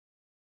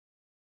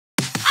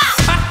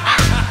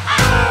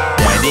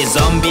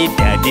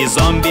Daddy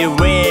Zombie,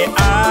 where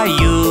are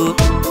you?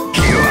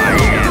 Here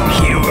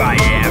I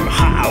am,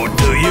 how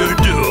do you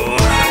do?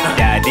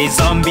 Daddy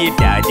Zombie,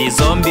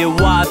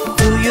 what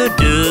do you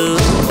do?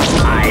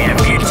 I am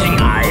eating,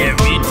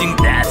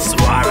 that's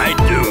what I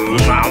do.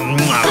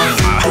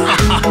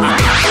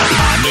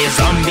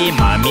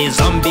 Mommy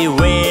Zombie,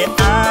 where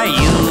are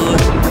you?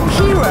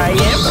 Here I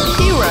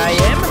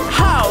am,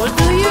 how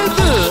do you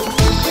do?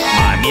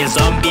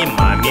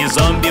 Mommy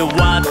Zombie,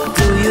 what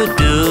do you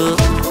do?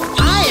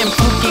 I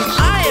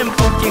am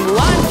cooking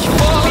lunch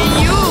for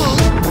you.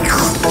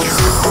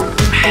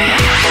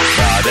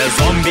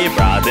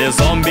 Brother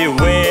Zombie,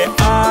 where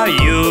are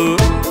you?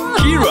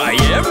 Here I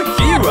am,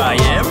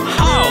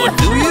 how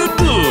do you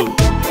do?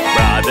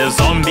 Brother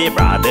Zombie,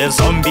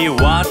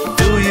 what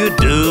do you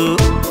do?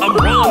 I'm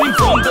running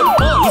from the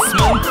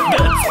policeman,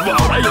 that's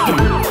what I do.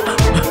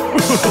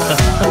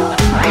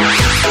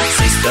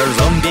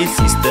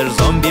 Sister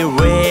Zombie,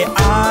 where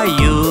are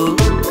you?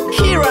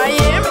 Here I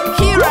am,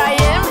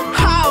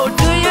 how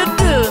do you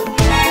do?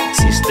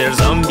 Sister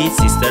Zombie,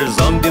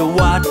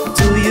 what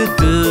do you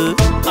do?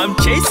 I'm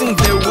chasing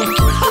the wolf,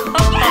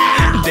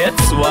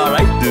 that's what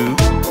I do.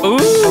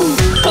 Ooh.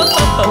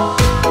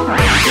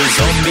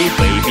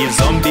 Baby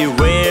Zombie,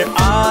 where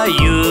are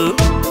you?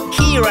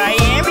 Here I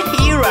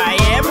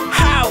am,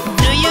 how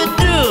do you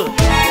do?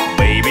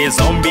 Baby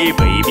Zombie,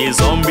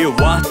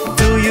 what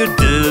do you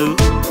do?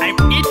 I'm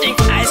eating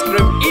ice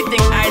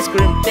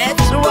cream,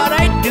 that's what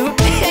I do.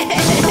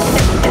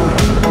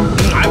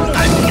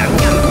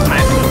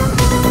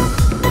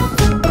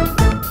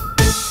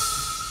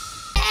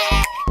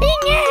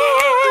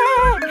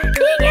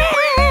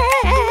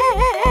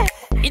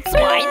 It's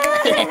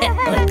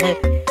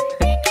mine.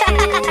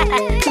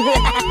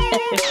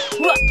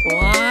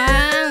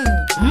 Wow.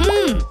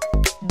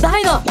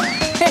 Dino.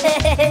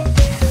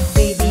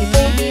 Baby,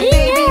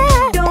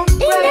 don't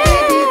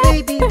cry,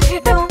 baby,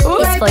 don't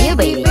cry. It's for you,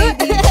 baby.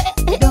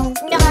 Don't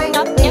cry,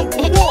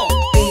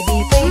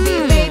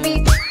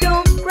 baby,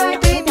 don't cry,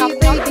 baby,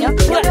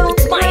 don't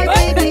It's mine.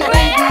 cry, baby,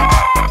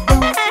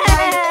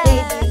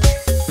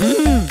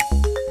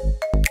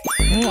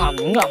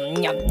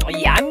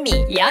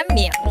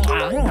 Yummy.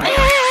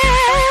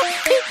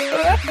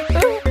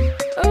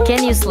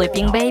 Can you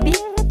sleeping, baby?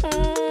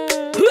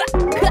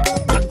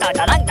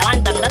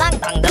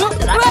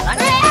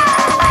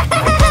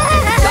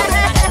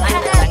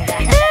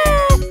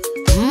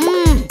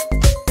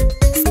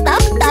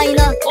 Stop,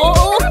 Dino.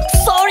 Oh,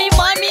 sorry,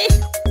 mommy.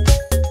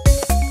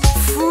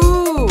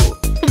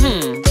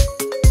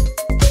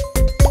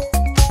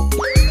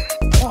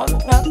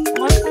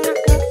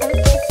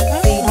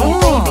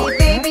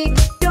 baby,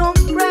 don't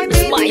cry,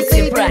 baby,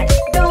 Spicy bread.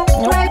 don't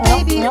cry,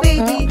 baby, don't cry,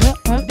 baby,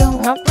 don't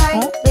cry,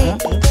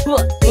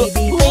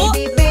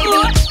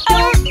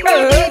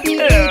 baby,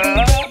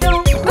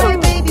 don't cry,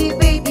 baby,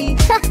 don't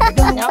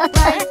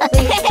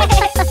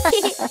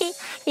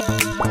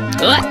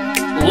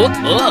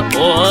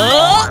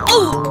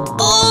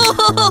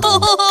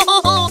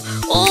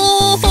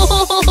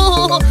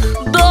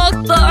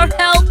Doctor,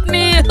 help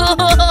me!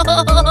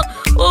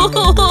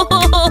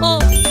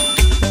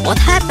 What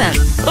happened?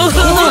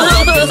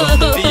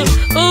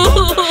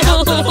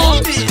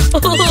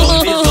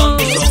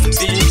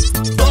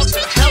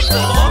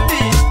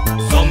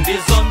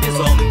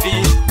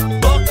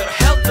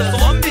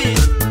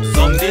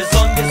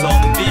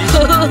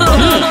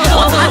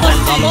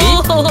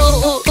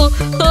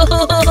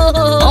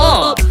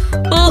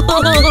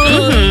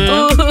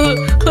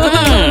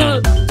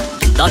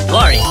 Don't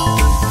worry.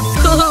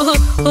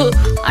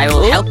 I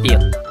will help you.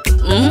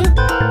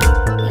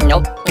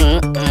 Nope.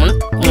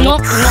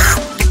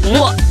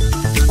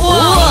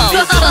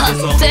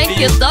 Thank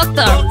you,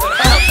 doctor.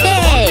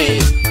 Okay.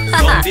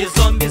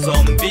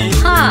 Zombie.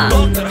 Ha.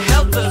 Doctor,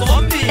 help the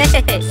zombie.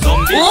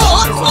 Zombie.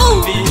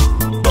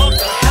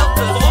 Doctor, help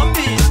the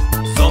zombie.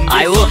 I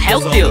will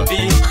help you.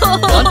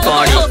 Don't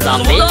worry,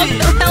 zombie.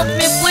 Doctor, help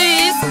me,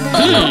 please.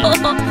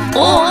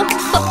 Oh,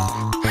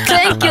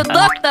 thank you,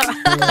 doctor.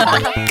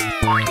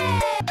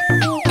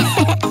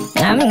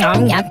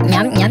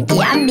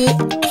 Yummy.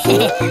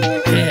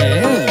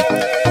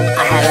 I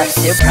have a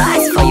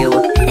surprise for you.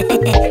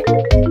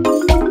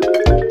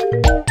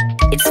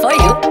 It's for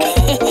you.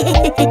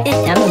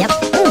 Yum.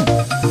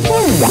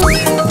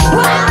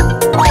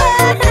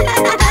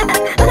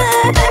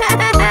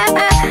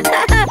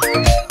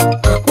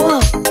 Whoa,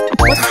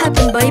 what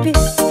happened, baby?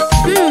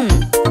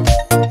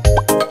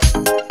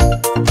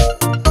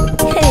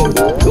 Hey.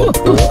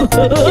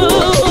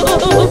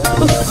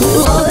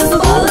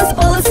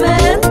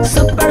 Policeman,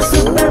 super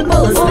policeman.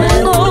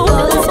 Policeman,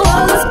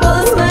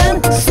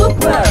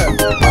 super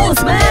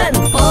policeman.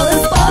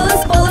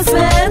 Policeman.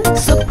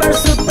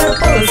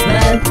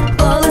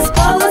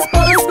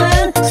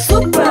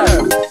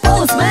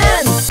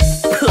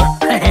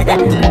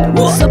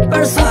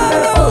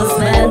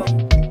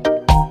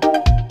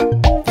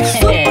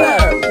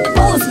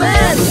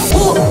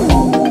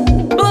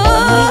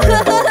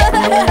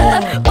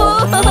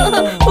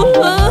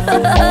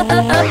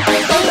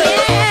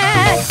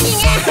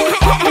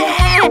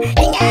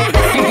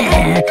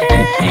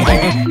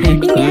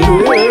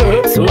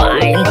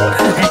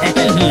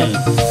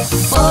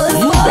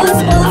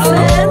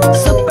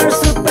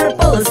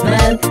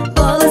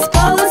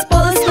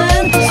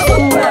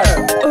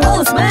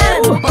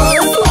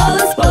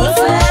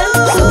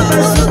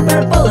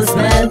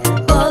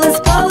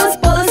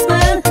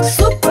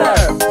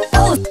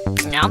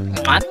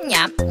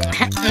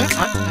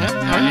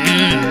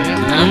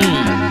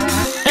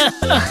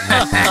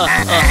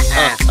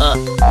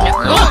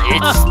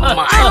 It's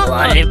my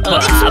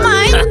lollipop. It's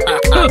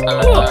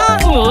mine.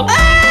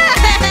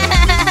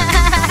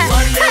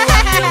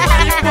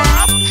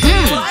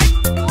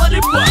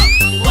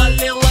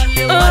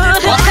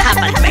 What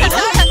happened, baby?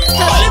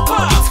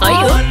 It's for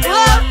you.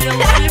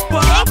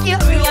 Thank you.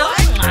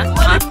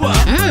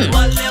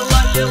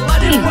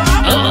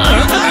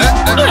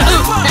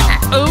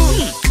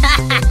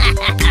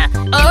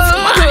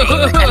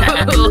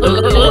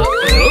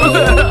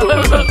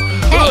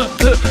 Hey,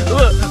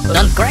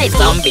 don't cry,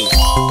 zombie.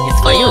 It's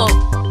for you.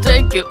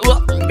 Thank you.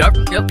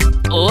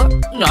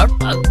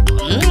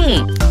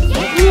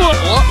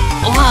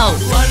 Wow.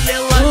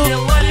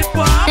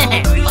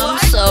 I'm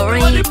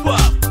sorry.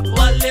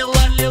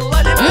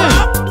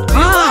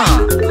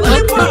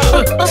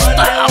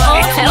 Stop.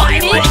 It's my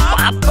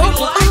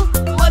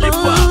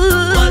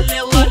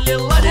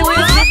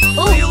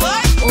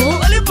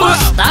lollipop.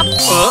 Stop.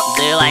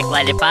 Do you like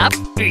lollipop?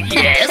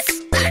 Yes.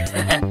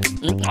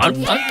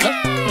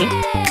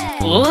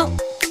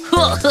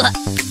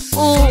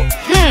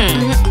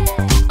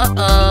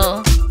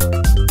 Uh-oh.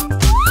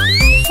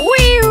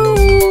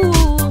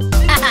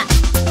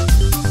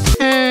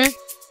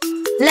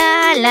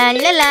 La la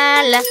la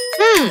la la.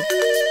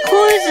 Who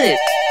is it?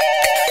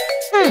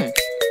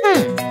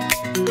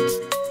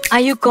 Are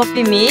you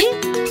copy me?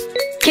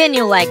 Can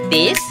you like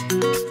this?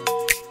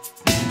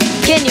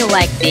 Can you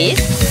like this?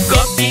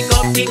 Copy,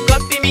 copy,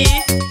 copy me.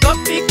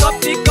 Copy,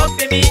 copy,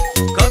 copy me.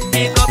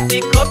 Copy,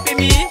 copy, copy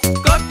me.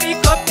 Copy,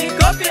 copy,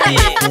 copy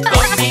me.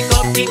 Copy,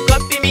 copy,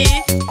 copy me.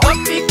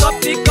 Copy,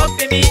 copy,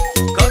 copy me.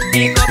 Copy,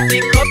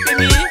 copy, copy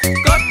me.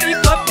 Copy,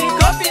 copy,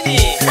 copy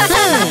me.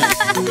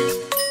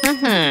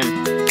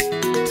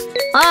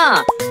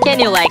 Can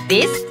you like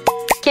this?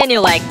 Can you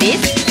like this?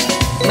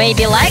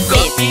 Maybe like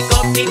this. Copy,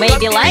 copy,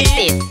 Maybe copy like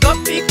me. this.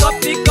 Copy,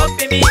 copy,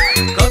 copy me.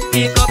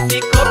 Copy, copy,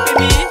 copy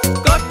me.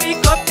 Copy,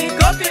 copy,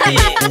 copy me.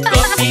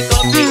 Copy,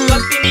 copy,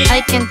 copy me.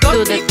 I can do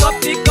Copy, that.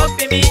 copy,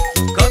 copy me.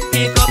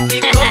 Copy, copy,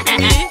 copy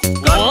me.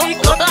 Copy,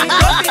 copy,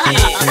 copy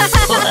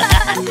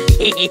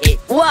me.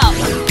 Wow.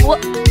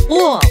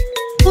 Whoa.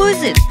 Who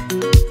is it?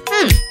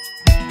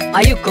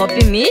 Are you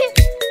copying me?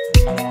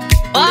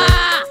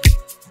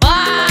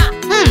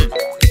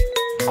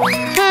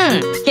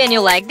 Can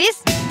you like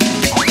this?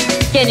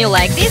 Can you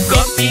like this?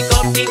 Copy,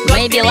 copy, copy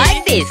Maybe me.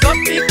 like this.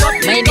 Copy,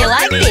 copy, Maybe copy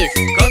like me. this.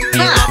 Copy,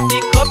 copy,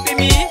 copy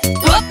me.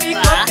 Copy,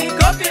 copy,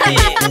 copy me.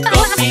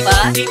 Copy,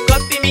 copy,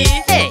 copy me.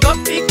 Hey.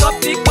 Copy,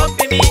 copy,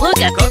 copy me. Look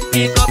at-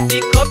 Copy,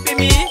 copy, copy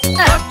me.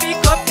 Copy,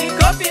 copy,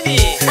 copy me.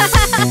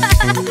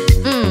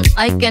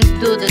 I can't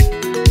do that.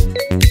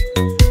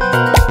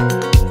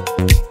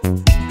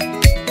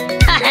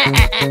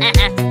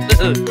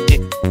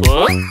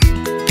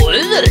 What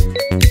is it?